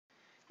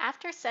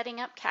After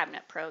setting up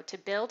Cabinet Pro to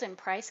build and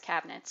price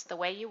cabinets the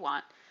way you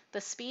want, the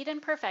speed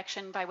and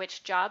perfection by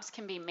which jobs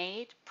can be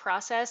made,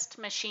 processed,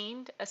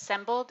 machined,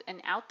 assembled,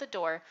 and out the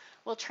door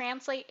will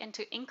translate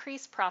into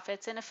increased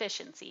profits and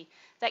efficiency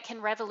that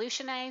can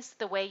revolutionize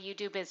the way you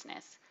do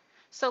business.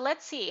 So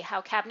let's see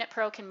how Cabinet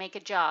Pro can make a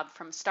job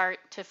from start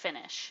to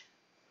finish.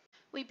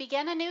 We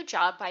begin a new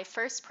job by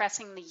first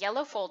pressing the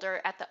yellow folder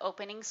at the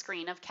opening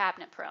screen of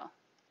Cabinet Pro,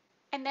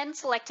 and then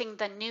selecting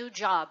the New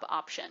Job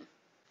option.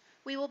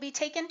 We will be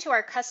taken to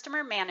our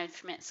customer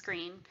management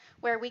screen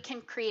where we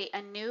can create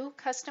a new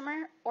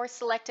customer or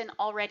select an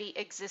already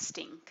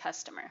existing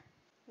customer.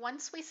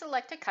 Once we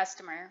select a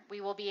customer,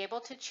 we will be able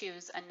to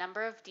choose a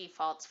number of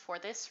defaults for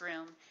this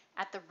room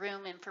at the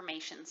room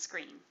information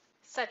screen,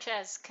 such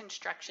as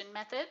construction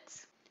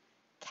methods,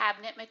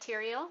 cabinet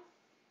material,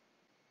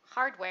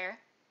 hardware,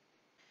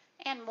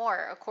 and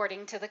more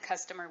according to the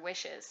customer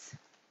wishes.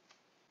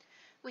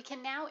 We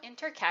can now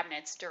enter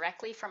cabinets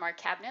directly from our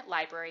cabinet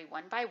library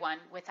one by one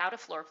without a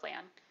floor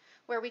plan,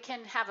 where we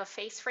can have a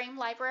face frame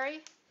library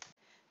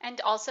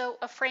and also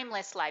a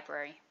frameless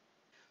library.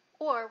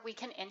 Or we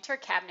can enter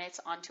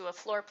cabinets onto a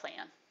floor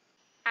plan.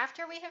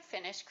 After we have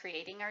finished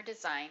creating our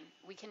design,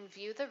 we can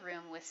view the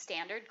room with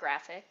standard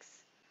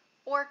graphics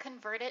or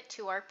convert it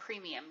to our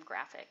premium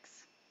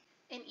graphics.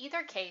 In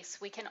either case,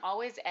 we can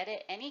always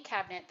edit any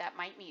cabinet that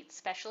might need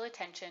special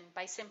attention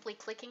by simply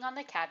clicking on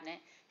the cabinet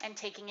and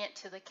taking it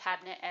to the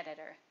cabinet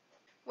editor,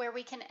 where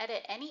we can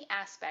edit any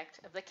aspect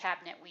of the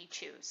cabinet we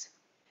choose.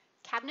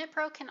 Cabinet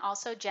Pro can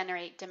also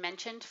generate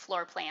dimensioned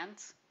floor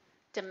plans,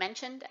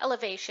 dimensioned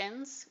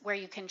elevations where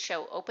you can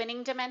show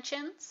opening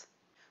dimensions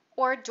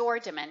or door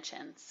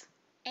dimensions,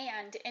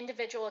 and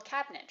individual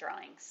cabinet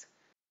drawings.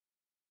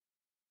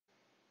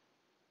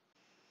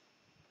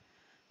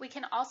 We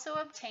can also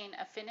obtain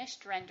a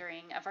finished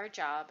rendering of our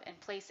job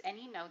and place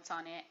any notes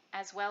on it,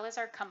 as well as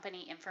our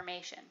company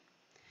information.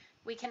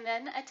 We can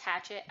then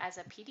attach it as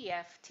a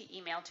PDF to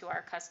email to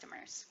our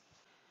customers.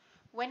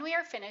 When we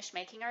are finished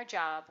making our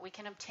job, we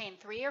can obtain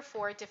 3 or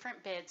 4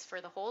 different bids for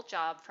the whole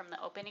job from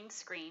the opening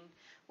screen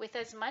with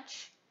as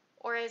much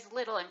or as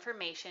little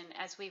information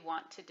as we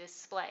want to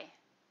display.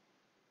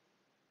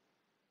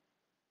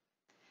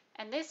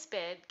 And this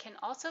bid can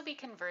also be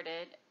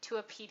converted to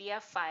a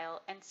PDF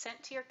file and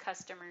sent to your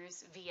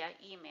customers via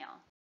email,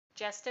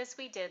 just as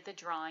we did the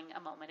drawing a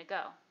moment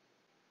ago.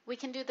 We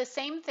can do the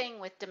same thing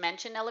with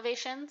dimension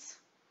elevations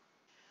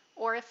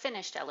or a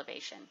finished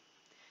elevation.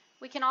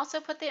 We can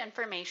also put the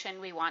information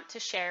we want to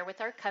share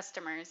with our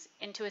customers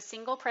into a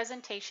single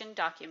presentation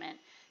document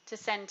to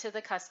send to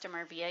the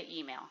customer via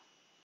email.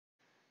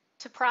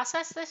 To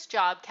process this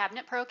job,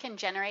 Cabinet Pro can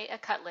generate a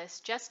cut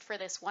list just for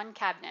this one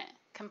cabinet,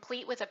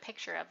 complete with a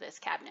picture of this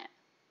cabinet.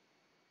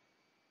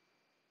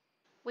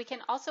 We can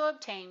also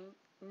obtain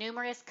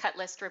numerous cut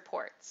list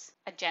reports: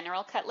 a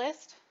general cut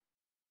list,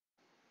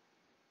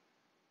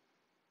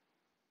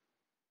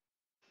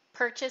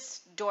 purchase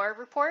door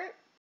report,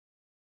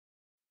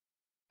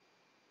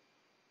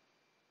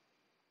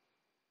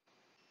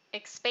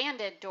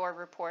 expanded door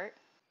report,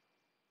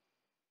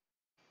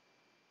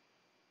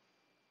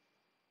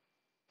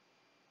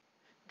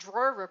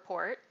 drawer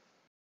report,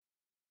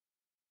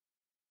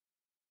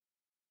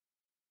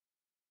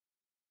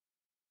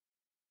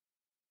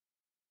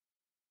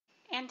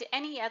 and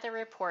any other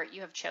report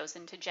you have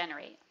chosen to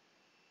generate.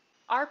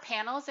 Our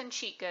panels and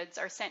sheet goods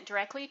are sent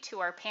directly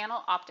to our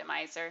panel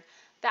optimizer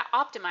that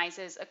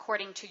optimizes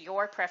according to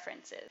your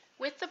preferences.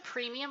 With the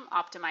Premium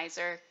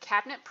Optimizer,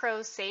 Cabinet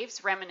Pro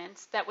saves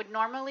remnants that would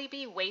normally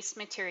be waste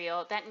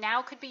material that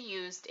now could be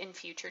used in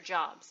future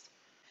jobs.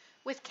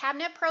 With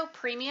Cabinet Pro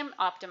Premium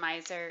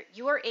Optimizer,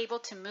 you are able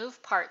to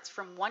move parts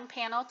from one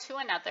panel to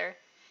another,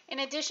 in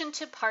addition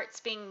to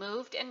parts being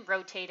moved and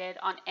rotated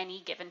on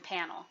any given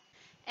panel.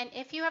 And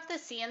if you have the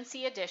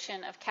CNC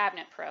edition of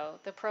Cabinet Pro,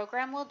 the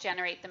program will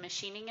generate the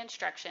machining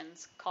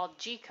instructions, called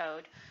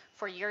G-code,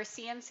 for your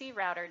CNC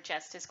router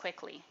just as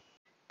quickly.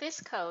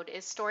 This code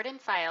is stored in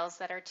files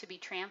that are to be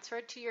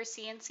transferred to your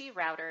CNC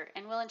router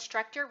and will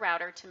instruct your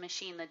router to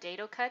machine the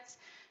dado cuts,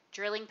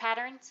 drilling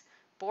patterns,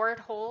 bored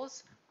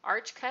holes,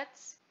 arch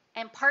cuts,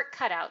 and part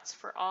cutouts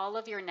for all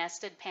of your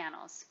nested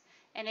panels.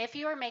 And if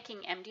you are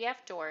making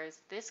MDF doors,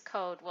 this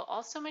code will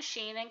also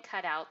machine and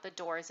cut out the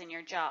doors in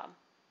your job.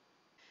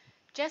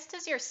 Just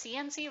as your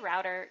CNC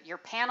router, your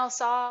panel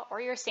saw, or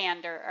your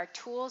sander are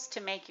tools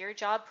to make your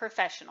job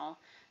professional,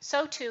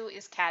 so too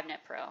is Cabinet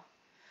Pro.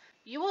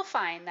 You will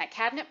find that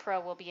Cabinet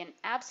Pro will be an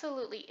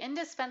absolutely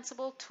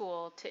indispensable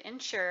tool to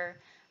ensure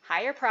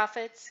higher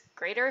profits,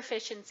 greater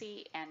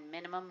efficiency, and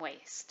minimum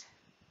waste.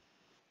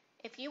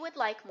 If you would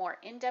like more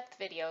in-depth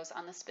videos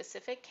on the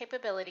specific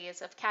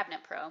capabilities of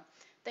Cabinet Pro,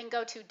 then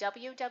go to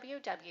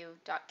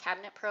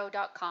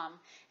www.cabinetpro.com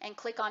and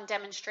click on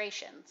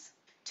Demonstrations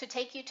to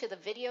take you to the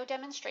Video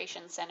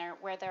Demonstration Center,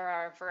 where there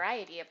are a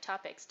variety of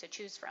topics to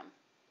choose from,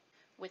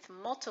 with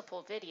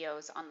multiple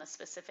videos on the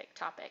specific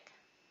topic.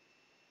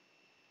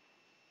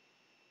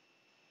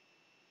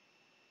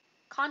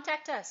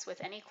 Contact us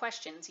with any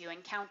questions you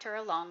encounter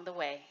along the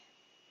way.